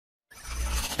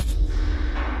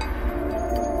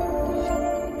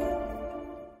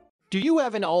Do you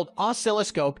have an old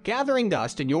oscilloscope gathering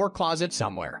dust in your closet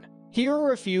somewhere? Here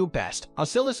are a few best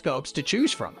oscilloscopes to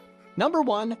choose from. Number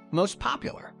 1. Most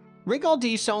popular. Rigol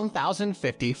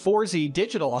D1050 4Z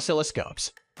Digital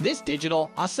Oscilloscopes. This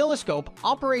digital oscilloscope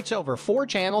operates over 4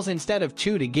 channels instead of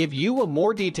 2 to give you a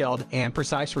more detailed and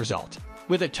precise result.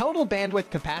 With a total bandwidth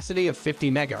capacity of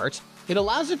 50 MHz, it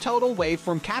allows a total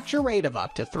waveform capture rate of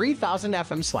up to 3000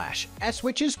 FM/s,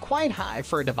 which is quite high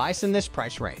for a device in this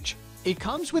price range. It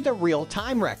comes with a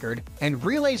real-time record and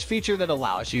relays feature that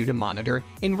allows you to monitor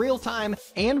in real time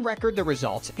and record the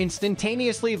results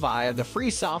instantaneously via the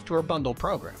free software bundle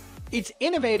program. Its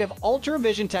innovative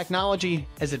ultra-vision technology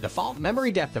has a default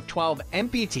memory depth of 12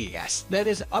 Mbps that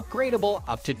is upgradable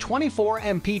up to 24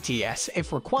 Mbps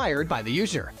if required by the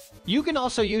user. You can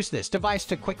also use this device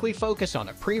to quickly focus on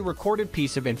a pre-recorded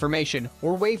piece of information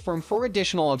or waveform for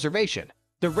additional observation.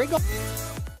 The Rigol.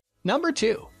 Number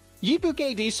 2. YEAPOOK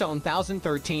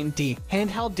AD1013D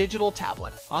Handheld Digital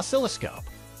Tablet Oscilloscope.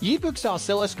 YEAPOOK's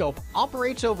oscilloscope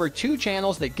operates over 2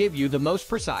 channels that give you the most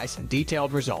precise and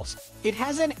detailed results. It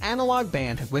has an analog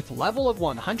bandwidth level of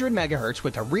 100 MHz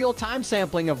with a real-time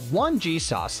sampling of 1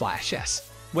 GSaw/s.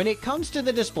 When it comes to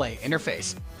the display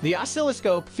interface, the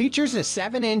oscilloscope features a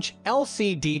 7-inch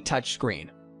LCD touchscreen.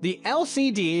 The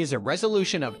LCD is a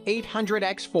resolution of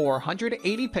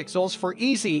 800x480 pixels for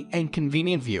easy and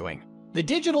convenient viewing. The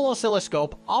digital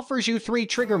oscilloscope offers you 3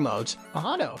 trigger modes: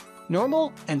 auto,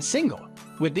 normal, and single.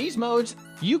 With these modes,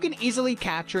 you can easily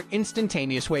capture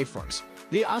instantaneous waveforms.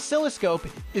 The oscilloscope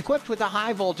is equipped with a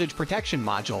high-voltage protection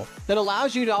module that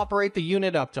allows you to operate the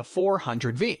unit up to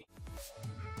 400 V.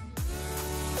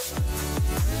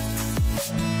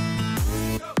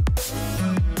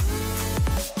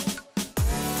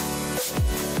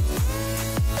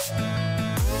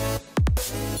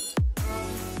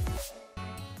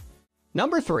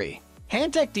 Number 3.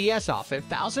 Hantek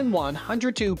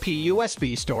DSO5102P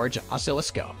USB Storage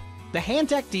Oscilloscope. The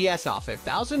Hantek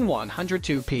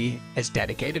DSO5102P has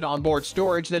dedicated onboard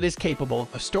storage that is capable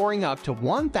of storing up to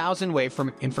 1000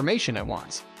 waveform information at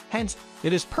once. Hence,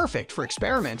 it is perfect for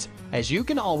experiments, as you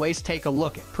can always take a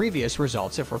look at previous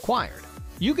results if required.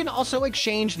 You can also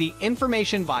exchange the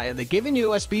information via the given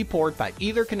USB port by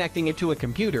either connecting it to a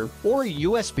computer or a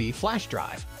USB flash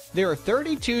drive. There are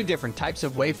 32 different types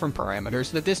of waveform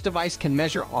parameters that this device can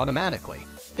measure automatically.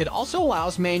 It also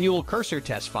allows manual cursor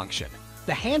test function.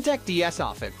 The Hantek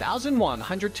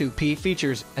DSO5102P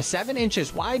features a 7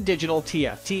 inches wide digital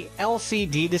TFT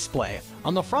LCD display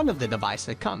on the front of the device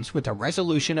that comes with a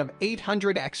resolution of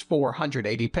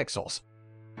 800x480 pixels.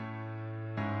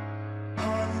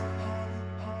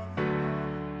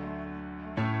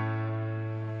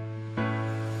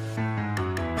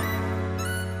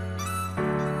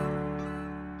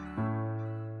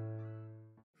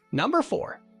 Number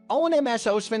 4. Owon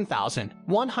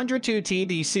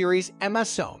MS-OS5102TD Series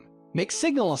MS-SOM Mixed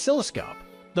Signal Oscilloscope.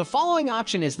 The following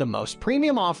option is the most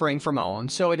premium offering from Owon,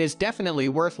 so it is definitely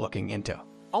worth looking into.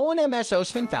 Owon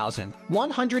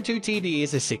MS-OS5102TD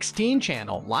is a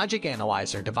 16-channel logic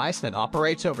analyzer device that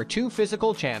operates over 2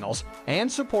 physical channels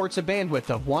and supports a bandwidth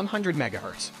of 100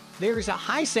 MHz. There is a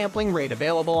high sampling rate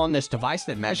available on this device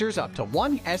that measures up to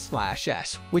 1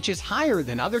 S/s, which is higher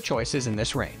than other choices in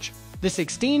this range. The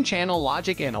 16-channel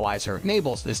logic analyzer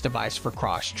enables this device for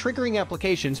cross-triggering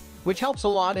applications, which helps a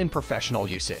lot in professional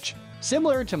usage.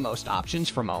 Similar to most options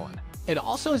from Owon, it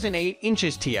also has an 8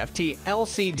 inches TFT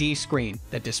LCD screen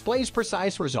that displays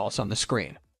precise results on the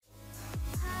screen.